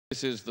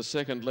This is the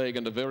second leg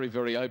and a very,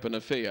 very open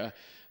affair.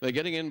 They're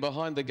getting in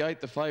behind the gate.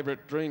 The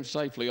favourite Dream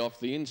Safely off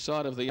the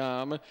inside of the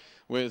arm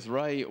with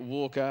Ray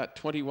Walker,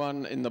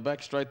 21 in the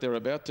back straight. They're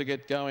about to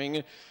get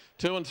going.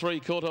 2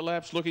 3/4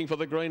 laps looking for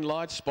the green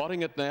light,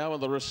 spotting it now,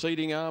 and the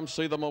receding arms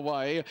see them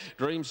away.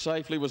 Dream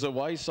Safely was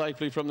away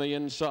safely from the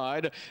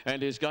inside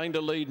and is going to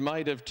lead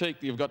Maid of Teak.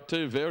 You've got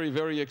two very,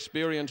 very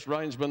experienced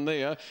rangemen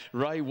there.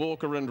 Ray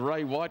Walker and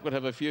Ray White would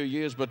have a few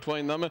years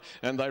between them,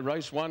 and they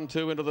race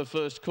 1-2 into the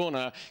first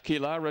corner.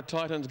 Kilara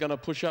Titan's going to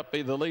push up,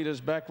 be the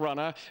leader's back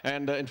runner,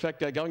 and in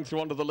fact going through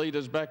onto the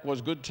leader's back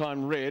was Good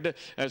Time Red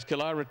as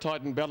Kilara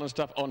Titan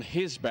balanced up on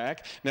his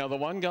back. Now the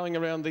one going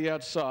around the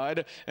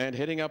outside and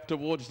heading up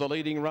towards the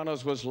leading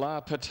runners was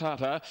La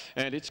Patata,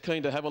 and it's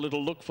keen to have a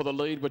little look for the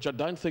lead, which I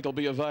don't think will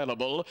be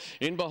available.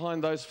 In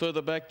behind those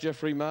further back,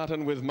 Jeffrey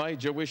Martin with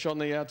Major Wish on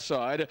the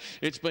outside.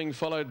 It's being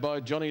followed by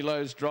Johnny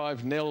Lowe's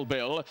Drive, Nell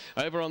Bell.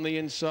 Over on the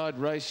inside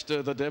raced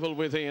The Devil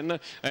Within,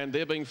 and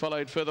they're being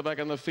followed further back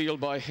in the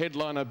field by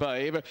Headliner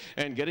Babe,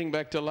 and getting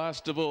back to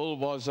last of all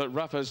was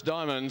Rough as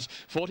Diamonds.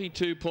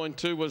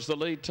 42.2 was the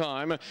lead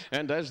time,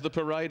 and as the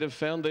parade have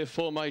found their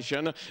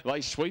formation,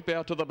 they sweep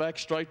out to the back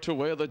straight to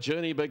where the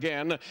journey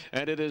began,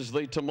 and it is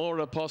the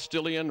Tamora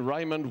Postilion,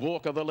 Raymond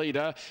Walker the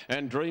leader,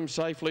 and Dream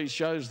Safely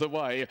shows the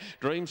way.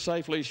 Dream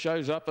Safely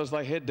shows up as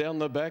they head down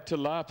the back to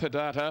La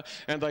Pedata,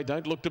 and they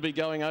don't look to be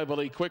going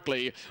overly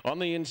quickly. On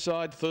the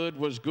inside, third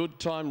was Good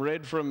Time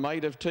Red from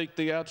Maid of Teak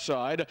the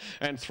outside,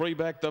 and 3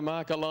 back the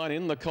marker line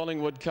in the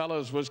Collingwood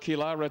colours was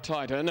Kilara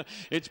Titan.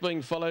 It's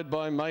being followed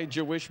by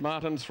Major Wish,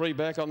 Martin 3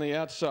 back on the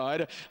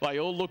outside. They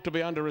all look to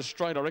be under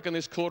restraint. I reckon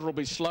this quarter will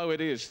be slow. It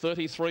is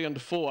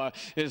 33-4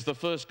 is the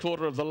first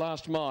quarter of the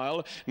last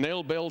mile.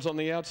 Nell Bell's on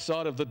the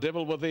outside of The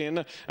Devil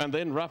Within, and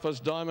then Rough as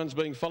Diamonds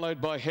being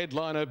followed by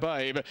Headliner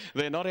Babe.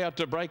 They're not out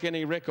to break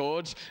any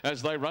records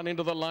as they run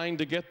into the lane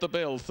to get the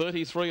bell.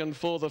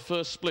 33-4 the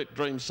first split.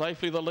 Dream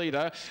Safely the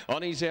leader.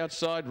 On his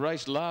outside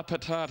raced La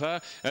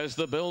Patata as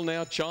the bell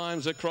now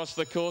chimes across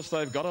the course.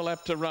 They've got a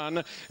lap to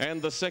run,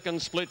 and the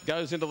second split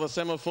goes into the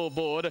semaphore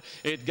board.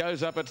 It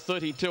goes up at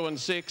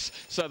 32-6,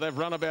 so they've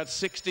run about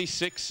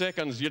 66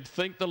 seconds. You'd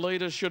think the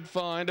leaders should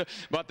find,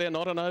 but they're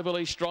not an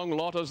overly strong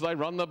lot as they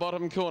run the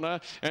bottom corner,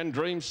 and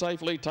Dream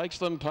Safely takes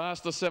them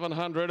past the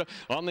 700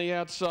 on the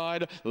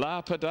outside.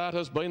 La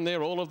Pedata's been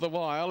there all of the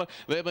while.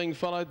 They're being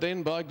followed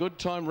then by Good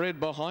Time Red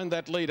behind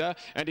that leader,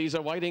 and he's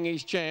awaiting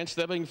his chance.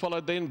 They're being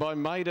followed then by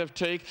Maid of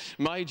Teak.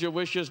 Major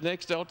Wishes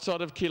next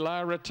outside of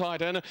Kilara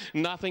Titan.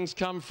 Nothing's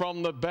come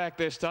from the back.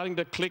 They're starting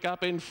to click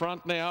up in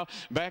front now.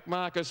 Back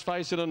markers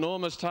face an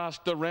enormous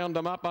task to round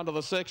them up under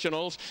the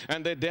sectionals,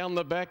 and they're down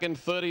the back in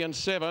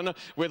 30-7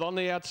 with on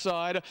the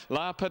outside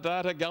La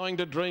Pedata going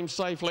to Dream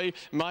Safely.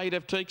 Maid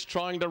of Teak's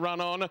trying to run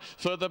on.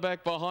 Further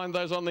back behind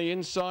those on the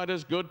inside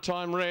is Good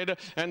Time Red,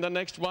 and the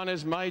next one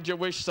is Major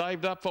Wish,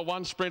 saved up for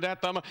one sprint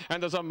at them,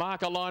 and there's a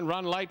marker line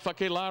run late for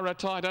Kilara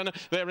Titan.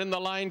 They're in the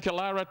lane.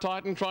 Kilara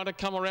Titan trying to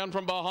come around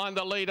from behind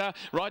the leader.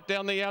 Right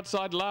down the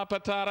outside, La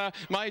Patata.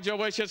 Major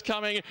Wish is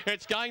coming.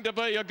 It's going to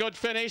be a good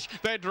finish.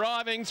 They're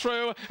driving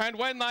through, and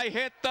when they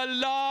hit the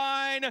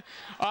line,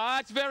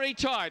 it's very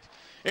tight.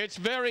 It's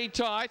very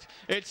tight.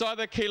 It's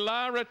either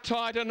Kilara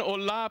Titan or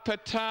La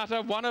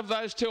Patata. One of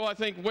those two, I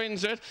think,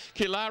 wins it.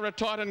 Kilara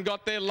Titan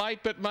got there late,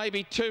 but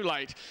maybe too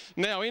late.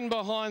 Now, in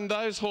behind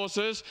those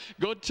horses,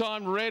 Good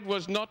Time Red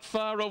was not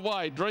far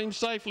away. Dream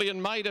Safely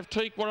and Maid of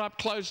Teak were up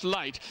close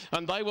late,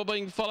 and they were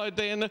being followed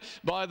then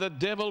by The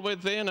Devil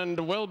Within, and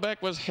well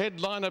back was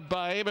Headliner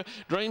Babe.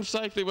 Dream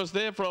Safely was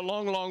there for a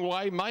long, long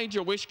way.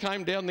 Major Wish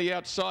came down the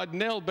outside.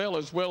 Nell Bell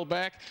is well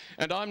back,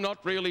 and I'm not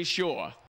really sure.